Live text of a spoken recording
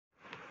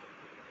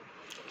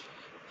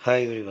Hi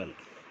everyone,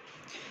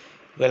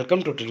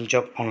 welcome to Dream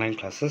Job Online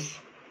Classes.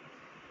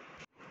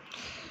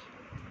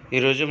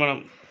 ఈరోజు మనం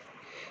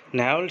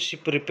naval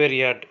ship repair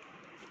yard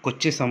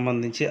కొచ్చి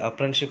సంబంధించి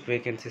apprenticeship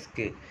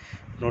వేకెన్సీస్కి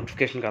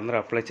నోటిఫికేషన్కి అందరూ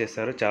అప్లై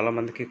చేశారు.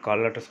 చాలామందికి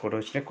కాల్ లెటర్స్ కూడా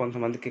వచ్చినాయి,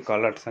 కొంతమందికి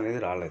కాల్ లెటర్స్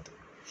అనేది రాలేదు.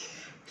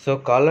 సో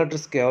కాల్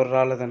లెటర్స్కి ఎవరు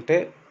రాలేదంటే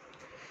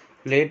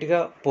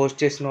లేట్గా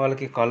పోస్ట్ చేసిన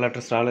వాళ్ళకి కాల్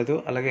లెటర్స్ రాలేదు.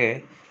 అలాగే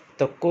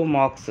తక్కువ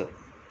మార్క్స్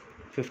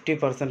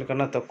 50%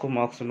 కన్నా తక్కువ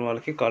మార్క్స్ ఉన్న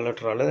వాళ్ళకి కాల్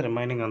లెటర్ రాలేదు.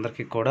 రిమైనింగ్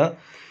అందరికీ కూడా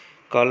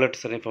కాల్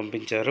లెటర్స్ అనేవి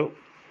పంపించారు.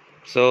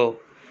 సో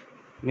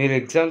మీరు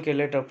ఎగ్జామ్కి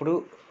వెళ్ళేటప్పుడు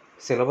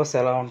సిలబస్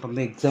ఎలా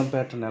ఉంటుంది, ఎగ్జామ్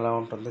ప్యాటర్న్ ఎలా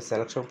ఉంటుంది,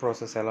 సెలక్షన్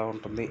ప్రాసెస్ ఎలా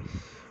ఉంటుంది,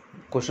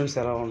 క్వశ్చన్స్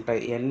ఎలా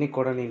ఉంటాయి, ఇవన్నీ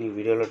కూడా నేను ఈ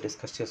వీడియోలో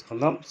డిస్కస్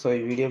చేసుకుందాం. సో ఈ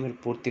వీడియో మీరు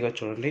పూర్తిగా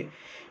చూడండి,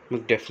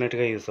 మీకు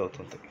డెఫినెట్గా యూజ్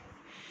అవుతుంది.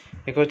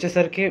 ఇక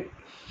వచ్చేసరికి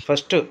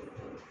ఫస్ట్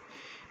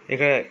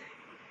ఇక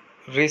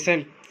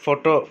recent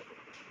photo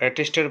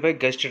attested by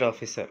gazetted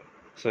officer.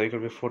 So ఇక్కడ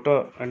మీ ఫోటో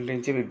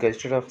అంటించి మీ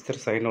గెజిటెడ్ ఆఫీసర్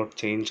సైన్ అవుట్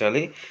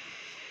చేయించాలి.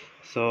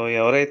 సో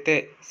ఎవరైతే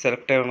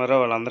సెలెక్ట్ అయి ఉన్నారో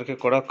వాళ్ళందరికీ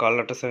కూడా కాల్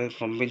లెటర్స్ అనేది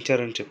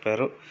పంపించారని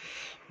చెప్పారు.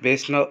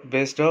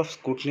 Based of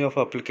scrutiny of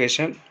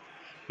application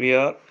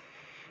we are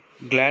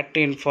glad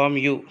to inform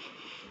you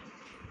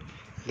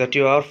that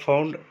you are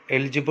found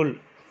eligible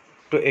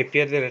to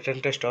appear the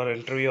written test are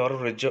interview or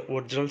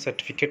original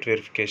certificate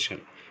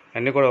verification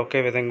అన్నీ కూడా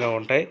ఒకే విధంగా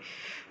ఉంటాయి.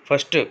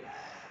 ఫస్ట్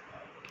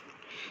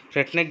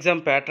రిటన్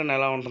ఎగ్జామ్ ప్యాటర్న్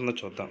ఎలా ఉంటుందో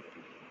చూద్దాం.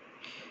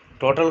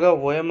 టోటల్గా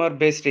ఓఎంఆర్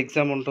బేస్డ్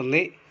ఎగ్జామ్ ఉంటుంది.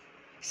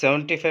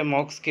 75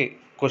 మార్క్స్కి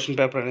క్వశ్చన్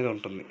పేపర్ అనేది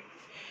ఉంటుంది.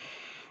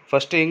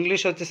 ఫస్ట్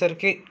ఇంగ్లీష్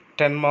వచ్చేసరికి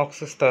 10 మార్క్స్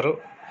ఇస్తారు.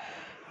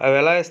 అవి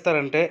ఎలా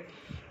ఇస్తారంటే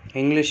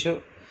English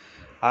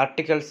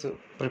articles,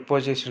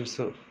 prepositions,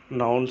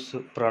 nouns,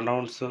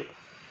 pronounce,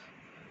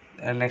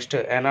 and next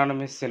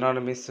unanimous,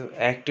 సినానమస్,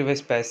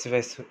 యాక్టివైజ్,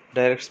 ప్యాసివైజ్,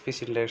 direct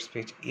speech, indirect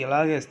speech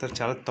ఇలాగే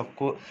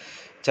ఇస్తారు.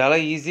 చాలా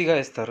ఈజీగా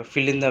ఇస్తారు.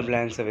 ఫిల్ ఇన్ ద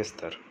బ్లాంక్స్ అవి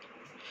ఇస్తారు.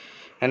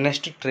 And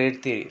next trade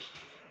theory.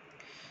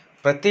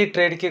 ప్రతి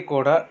ట్రేడ్కి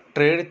కూడా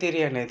ట్రేడ్ థియరీ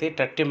అనేది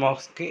 30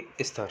 మార్క్స్కి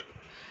ఇస్తారు.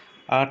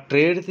 ఆ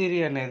ట్రేడ్ థియరీ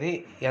అనేది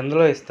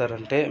ఎందులో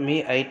ఇస్తారంటే మీ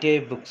ఐటీఐ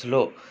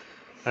బుక్స్లో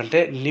అంటే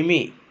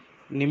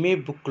నిమి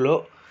బుక్లో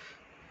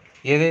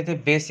ఏదైతే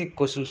బేసిక్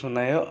క్వశ్చన్స్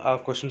ఉన్నాయో ఆ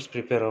క్వశ్చన్స్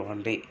ప్రిపేర్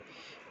అవ్వండి.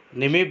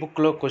 నిమి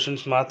బుక్లో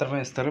క్వశ్చన్స్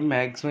మాత్రమే ఇస్తారు.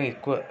 మ్యాక్సిమం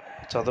ఎక్కువ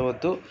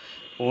చదవద్దు.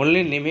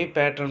 ఓన్లీ నిమి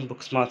ప్యాటర్న్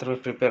బుక్స్ మాత్రమే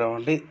ప్రిపేర్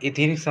అవ్వండి.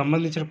 దీనికి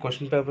సంబంధించిన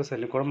క్వశ్చన్ పేపర్స్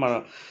అన్నీ కూడా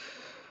మన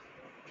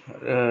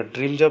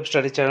డ్రీమ్ జాబ్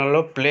స్టడీ ఛానల్లో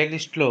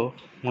ప్లేలిస్ట్లో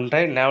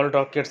ఉంటాయి. నేవల్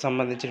డాక్యుమెంట్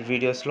సంబంధించిన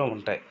వీడియోస్లో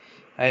ఉంటాయి.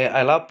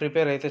 అలా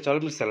ప్రిపేర్ అయితే చాలు,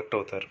 మీరు సెలెక్ట్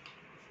అవుతారు.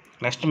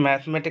 Next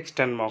mathematics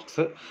 10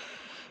 marks.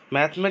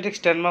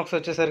 Mathematics 10 marks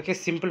వచ్చేసరికి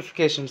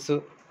simplifications,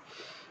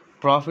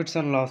 profits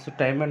and loss,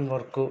 time and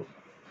work,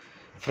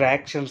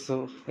 fractions,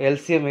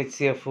 LCM,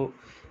 HCF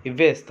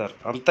ఇవే ఇస్తారు.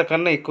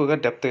 అంతకన్నా ఎక్కువగా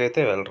డెప్త్గా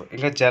అయితే వెళ్ళరు.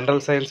 ఇంకా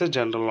general science,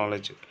 general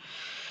knowledge.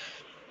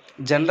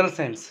 General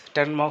science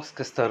 10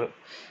 మార్క్స్కి ఇస్తారు.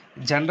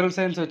 జనరల్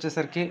సైన్స్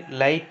వచ్చేసరికి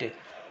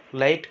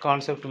లైట్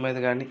కాన్సెప్ట్ మీద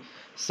కానీ,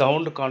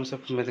 సౌండ్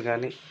కాన్సెప్ట్ మీద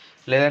కానీ,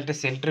 లేదంటే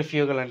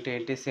సెంట్రిఫ్యూగల్ అంటే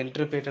ఏంటి,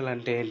 సెంట్రిపీటల్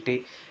అంటే ఏంటి,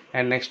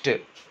 అండ్ నెక్స్ట్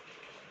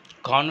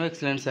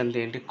కాన్వెక్స్ లెన్స్ అంటే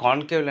ఏంటి,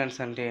 కాన్కేవ్ లెన్స్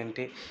అంటే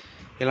ఏంటి,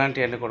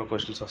 ఇలాంటివన్నీ కూడా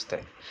క్వశ్చన్స్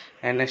వస్తాయి.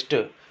 అండ్ నెక్స్ట్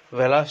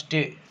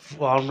వెలాసిటీ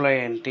ఫార్ములా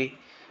ఏంటి,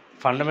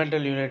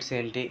 ఫండమెంటల్ యూనిట్స్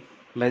ఏంటి,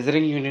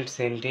 మెజరింగ్ యూనిట్స్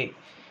ఏంటి,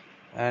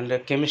 అండ్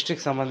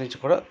కెమిస్ట్రీకి సంబంధించి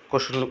కూడా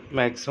క్వశ్చన్లు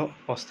మ్యాక్సిమం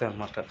వస్తాయి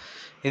అన్నమాట.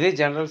 ఇది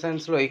జనరల్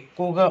సైన్స్లో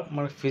ఎక్కువగా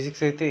మనకి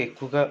ఫిజిక్స్ అయితే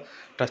ఎక్కువగా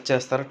టచ్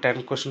చేస్తారు. 10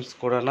 క్వశ్చన్స్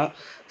కూడా.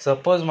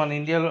 సపోజ్ మన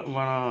ఇండియాలో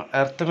మన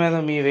ఎర్త్ మీద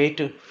మీ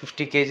వెయిట్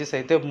 50 kgs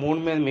అయితే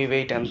మూన్ మీద మీ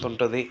వెయిట్ ఎంత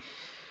ఉంటుంది,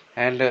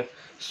 అండ్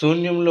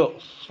శూన్యంలో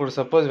ఇప్పుడు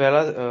సపోజ్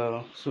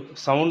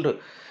సౌండ్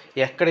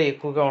ఎక్కడ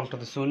ఎక్కువగా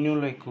ఉంటుంది,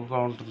 శూన్యంలో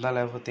ఎక్కువగా ఉంటుందా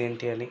లేకపోతే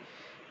ఏంటి అని,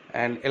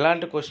 అండ్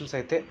ఇలాంటి క్వశ్చన్స్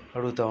అయితే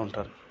అడుగుతూ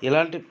ఉంటారు.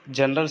 ఇలాంటి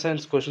జనరల్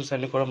సైన్స్ క్వశ్చన్స్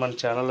అన్నీ కూడా మన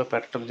ఛానల్లో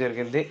పెట్టడం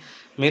జరిగింది.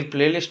 మీరు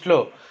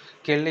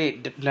ప్లేలిస్ట్లోకి వెళ్ళి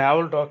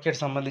నేవల్ డాక్యుమెంట్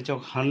సంబంధించి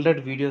ఒక 100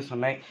 వీడియోస్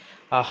ఉన్నాయి.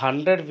 ఆ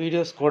 100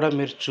 వీడియోస్ కూడా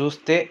మీరు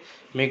చూస్తే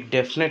మీకు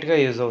డెఫినెట్గా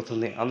యూజ్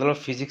అవుతుంది. అందులో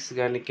ఫిజిక్స్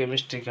కానీ,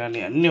 కెమిస్ట్రీ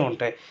కానీ అన్నీ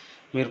ఉంటాయి.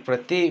 మీరు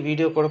ప్రతి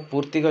వీడియో కూడా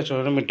పూర్తిగా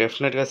చూడడం మీరు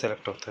డెఫినెట్గా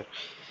సెలెక్ట్ అవుతారు.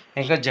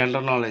 ఇంకా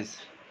జనరల్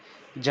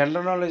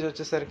నాలెడ్జ్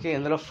వచ్చేసరికి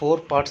ఇందులో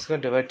 4 పార్ట్స్గా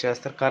డివైడ్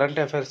చేస్తారు.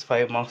 కరెంట్ అఫైర్స్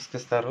 5 మార్క్స్కి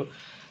ఇస్తారు.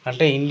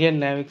 అంటే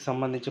ఇండియన్ నేవీకి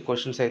సంబంధించి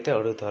క్వశ్చన్స్ అయితే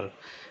అడుగుతారు.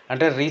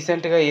 అంటే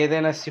రీసెంట్గా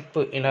ఏదైనా షిప్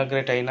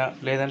ఇనాగ్రేట్ అయినా,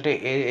 లేదంటే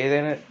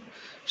ఏదైనా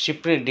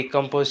షిప్ని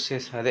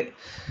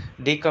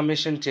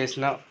డీకమిషన్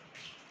చేసినా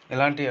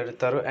ఇలాంటివి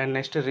అడుగుతారు. అండ్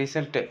నెక్స్ట్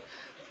రీసెంట్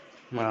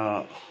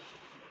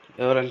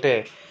ఎవరంటే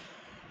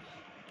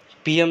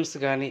పిఎమ్స్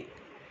కానీ,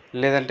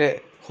 లేదంటే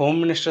హోమ్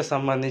మినిస్టర్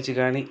సంబంధించి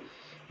కానీ,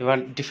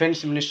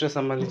 డిఫెన్స్ మినిస్టర్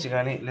సంబంధించి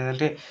కానీ,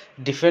 లేదంటే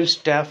డిఫెన్స్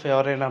స్టాఫ్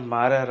ఎవరైనా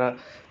మారారా,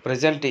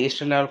 present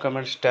eastern naval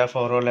command staff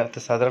ఎవరు, లేకపోతే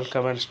సదరన్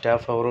కమాండ్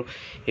స్టాఫ్ ఎవరు,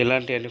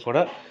 ఇలాంటివన్నీ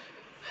కూడా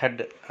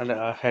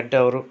హెడ్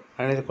ఎవరు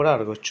అనేది కూడా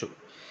అడగచ్చు.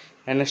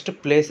 అండ్ నెక్స్ట్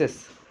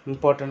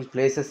ఇంపార్టెంట్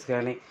ప్లేసెస్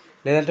కానీ,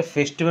 లేదంటే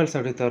ఫెస్టివల్స్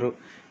అడుగుతారు.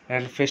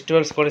 అండ్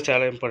ఫెస్టివల్స్ కూడా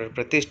చాలా ఇంపార్టెంట్.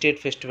 ప్రతి స్టేట్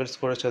ఫెస్టివల్స్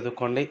కూడా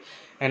చదువుకోండి.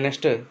 And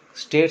next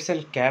states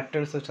and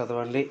Capitals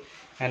చదవండి.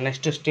 అండ్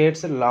నెక్స్ట్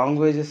స్టేట్స్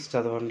లాంగ్వేజెస్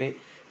చదవండి.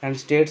 అండ్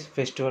స్టేట్స్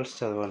ఫెస్టివల్స్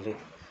చదవండి.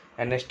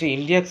 అండ్ నెక్స్ట్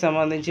ఇండియాకి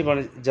సంబంధించి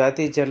మన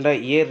జాతీయ జెండా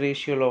ఏ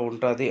రేషియోలో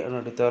ఉంటుంది అని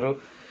అడుగుతారు.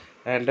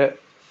 అండ్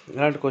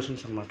ఇలాంటి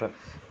క్వశ్చన్స్ అనమాట.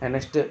 అండ్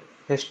నెక్స్ట్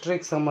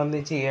హిస్టరీకి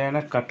సంబంధించి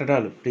ఏమైనా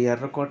కట్టడాలు, ఇప్పుడు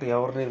ఎర్రకోట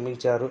ఎవరు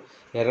నిర్మించారు,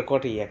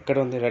 ఎర్రకోట ఎక్కడ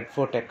ఉంది, రెడ్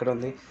ఫోర్ట్ ఎక్కడ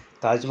ఉంది,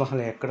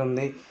 తాజ్మహల్ ఎక్కడ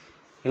ఉంది,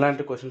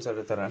 ఇలాంటి క్వశ్చన్స్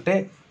అడుగుతారు, అంటే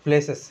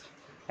ప్లేసెస్.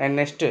 అండ్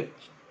నెక్స్ట్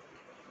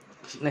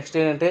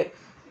ఏంటంటే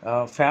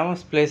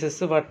ఫేమస్ ప్లేసెస్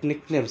వాటి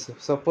Nick names.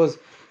 Suppose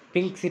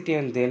pink city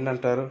అని దేన్ని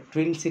అంటారు,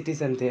 ట్విన్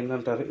సిటీస్ అని దేన్ని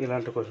అంటారు,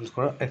 ఇలాంటి క్వశ్చన్స్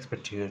కూడా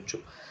ఎక్స్పెక్ట్ చేయొచ్చు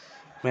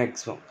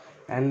మ్యాక్సిమం.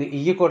 అండ్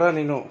ఇవి కూడా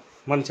నేను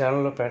మన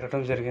ఛానల్లో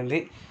పెట్టడం జరిగింది.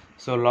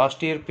 So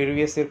last year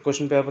previous year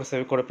question papers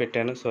అవి కూడా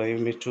పెట్టాను. సో అవి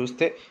మీరు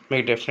చూస్తే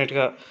మీకు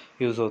డెఫినెట్గా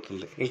యూజ్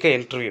అవుతుంది. ఇంకా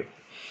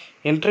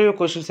ఇంటర్వ్యూ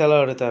క్వశ్చన్స్ ఎలా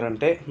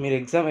అడుగుతారంటే, మీరు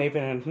ఎగ్జామ్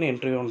అయిపోయిన వెంటనే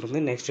ఇంటర్వ్యూ ఉంటుంది.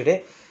 నెక్స్ట్ డే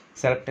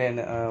సెలెక్ట్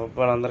అయిన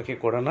వాళ్ళందరికీ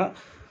కూడా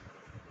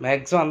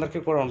మ్యాక్సిమం అందరికీ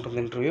కూడా ఉంటుంది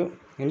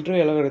ఇంటర్వ్యూ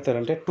ఎలా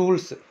అడుగుతారంటే,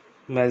 టూల్స్,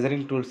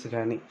 మెజరింగ్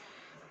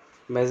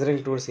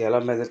టూల్స్ ఎలా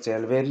మెజర్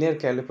చేయాలి, వెర్నియర్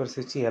క్యాలిపర్స్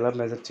ఇచ్చి ఎలా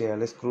మెజర్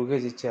చేయాలి, స్క్రూ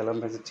గేజ్ ఇచ్చి ఎలా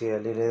మెజర్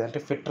చేయాలి, లేదంటే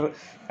ఫిట్టర్,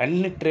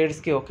 అన్ని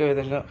ట్రేడ్స్కి ఒకే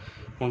విధంగా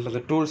ఉంటుంది.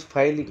 టూల్స్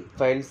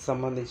ఫైల్స్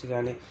సంబంధించి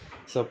కానీ,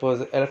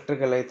 సపోజ్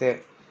ఎలక్ట్రికల్ అయితే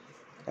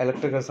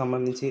ఎలక్ట్రికల్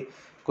సంబంధించి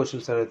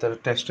క్వశ్చన్స్ అడుగుతారు.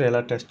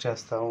 ఎలా టెస్ట్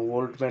చేస్తాము,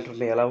 వోల్ట్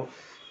మీటర్ని ఎలా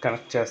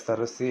కనెక్ట్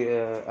చేస్తారు,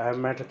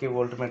 అమ్మీటర్కి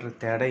వోల్ట్ మీటర్కి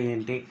తేడా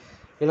ఏంటి,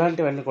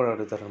 ఇలాంటివన్నీ కూడా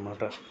అడుగుతారు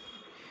అనమాట.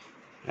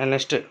 అండ్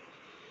నెక్స్ట్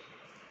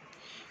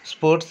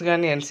స్పోర్ట్స్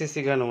కానీ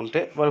ఎన్సీసీ కానీ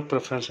ఉంటే వాళ్ళకి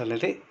ప్రిఫరెన్స్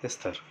అనేది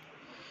ఇస్తారు.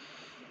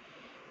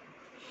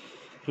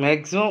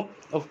 మ్యాక్సిమం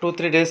ఒక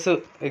 2-3 డేస్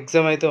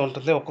ఎగ్జామ్ అయితే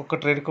ఉంటుంది, ఒక్కొక్క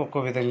ట్రేడ్కి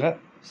ఒక్కొక్క విధంగా.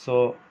 సో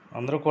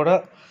అందరూ కూడా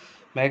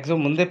మ్యాక్సిమం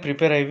ముందే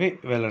ప్రిపేర్ అయ్యి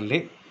వెళ్ళండి.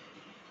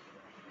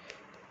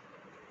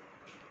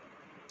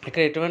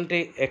 ఇక్కడ ఎటువంటి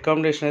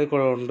అకామిడేషన్ అనేది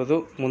కూడా ఉండదు,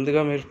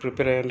 ముందుగా మీరు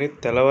ప్రిపేర్ అయ్యండి.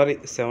 తెల్లవారి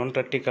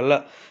 7:30 కల్లా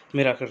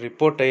మీరు అక్కడ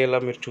రిపోర్ట్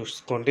అయ్యేలా మీరు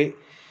చూసుకోండి.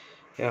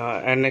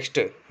 అండ్ నెక్స్ట్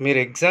మీరు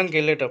ఎగ్జామ్కి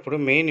వెళ్ళేటప్పుడు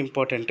మెయిన్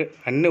ఇంపార్టెంట్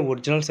అన్ని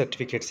ఒరిజినల్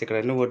సర్టిఫికేట్స్, ఇక్కడ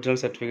అన్ని ఒరిజినల్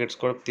సర్టిఫికేట్స్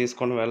కూడా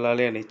తీసుకొని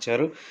వెళ్ళాలి అని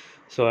ఇచ్చారు.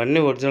 సో అన్ని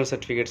ఒరిజినల్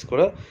సర్టిఫికేట్స్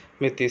కూడా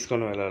మీరు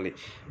తీసుకొని వెళ్ళాలి.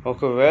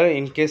 ఒకవేళ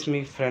ఇన్ కేస్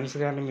మీ ఫ్రెండ్స్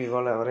కానీ మీ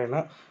వాళ్ళు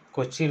ఎవరైనా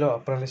కొచ్చిలో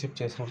అప్రెంటిస్షిప్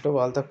చేసుకుంటే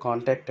వాళ్ళతో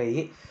కాంటాక్ట్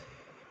అయ్యి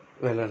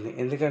వెళ్ళండి.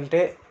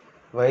 ఎందుకంటే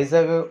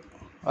వైజాగ్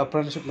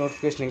అప్రెంటిస్షిప్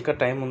నోటిఫికేషన్ ఇంకా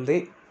టైం ఉంది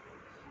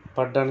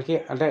పడడానికి.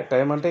 అంటే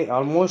టైం అంటే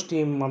ఆల్మోస్ట్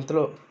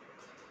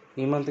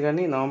ఈ మంత్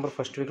కానీ నవంబర్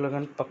ఫస్ట్ వీక్లో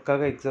కానీ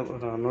పక్కాగా ఎగ్జామ్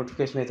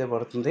నోటిఫికేషన్ అయితే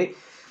పడుతుంది.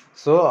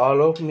 సో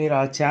ఆలోపు మీరు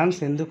ఆ ఛాన్స్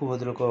ఎందుకు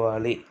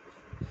వదులుకోవాలి?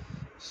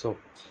 సో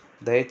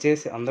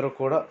దయచేసి అందరూ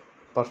కూడా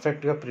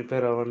పర్ఫెక్ట్గా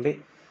ప్రిపేర్ అవ్వండి.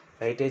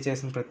 ఐటీఐ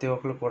చేసిన ప్రతి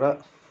ఒక్కరు కూడా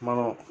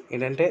మనం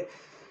ఏంటంటే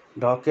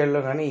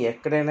డాక్యార్డ్లో కానీ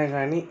ఎక్కడైనా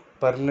కానీ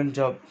పర్మనెంట్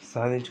జాబ్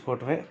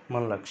సాధించుకోవటమే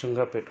మన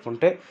లక్ష్యంగా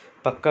పెట్టుకుంటే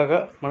పక్కాగా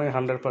మనకి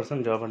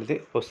 100% జాబ్ అనేది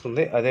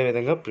వస్తుంది.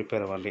 అదేవిధంగా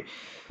ప్రిపేర్ అవ్వండి.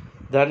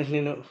 దానికి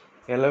నేను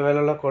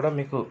ఎల్లవేళలా కూడా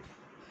మీకు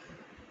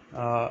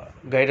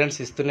గైడెన్స్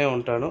ఇస్తూనే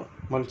ఉంటాను.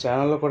 మన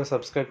ఛానల్లో కూడా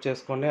సబ్స్క్రైబ్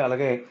చేసుకోండి,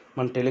 అలాగే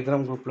మన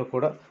టెలిగ్రామ్ గ్రూప్లో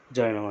కూడా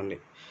జాయిన్ అవ్వండి.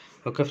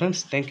 Okay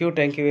friends, thank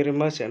you very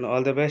much and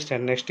all the best.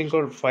 And next ఇంకో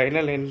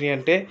ఫైనల్ ఏంటి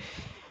అంటే,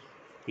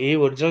 ఈ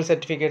ఒరిజినల్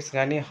సర్టిఫికేట్స్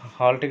కానీ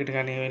హాల్ టికెట్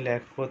కానీ ఏమీ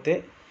లేకపోతే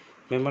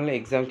మిమ్మల్ని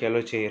ఎగ్జామ్కి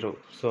అలో చేయరు.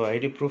 సో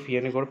ఐడి ప్రూఫ్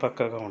ఇవన్నీ కూడా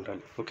పక్కాగా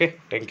ఉండాలి. Okay,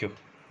 thank you.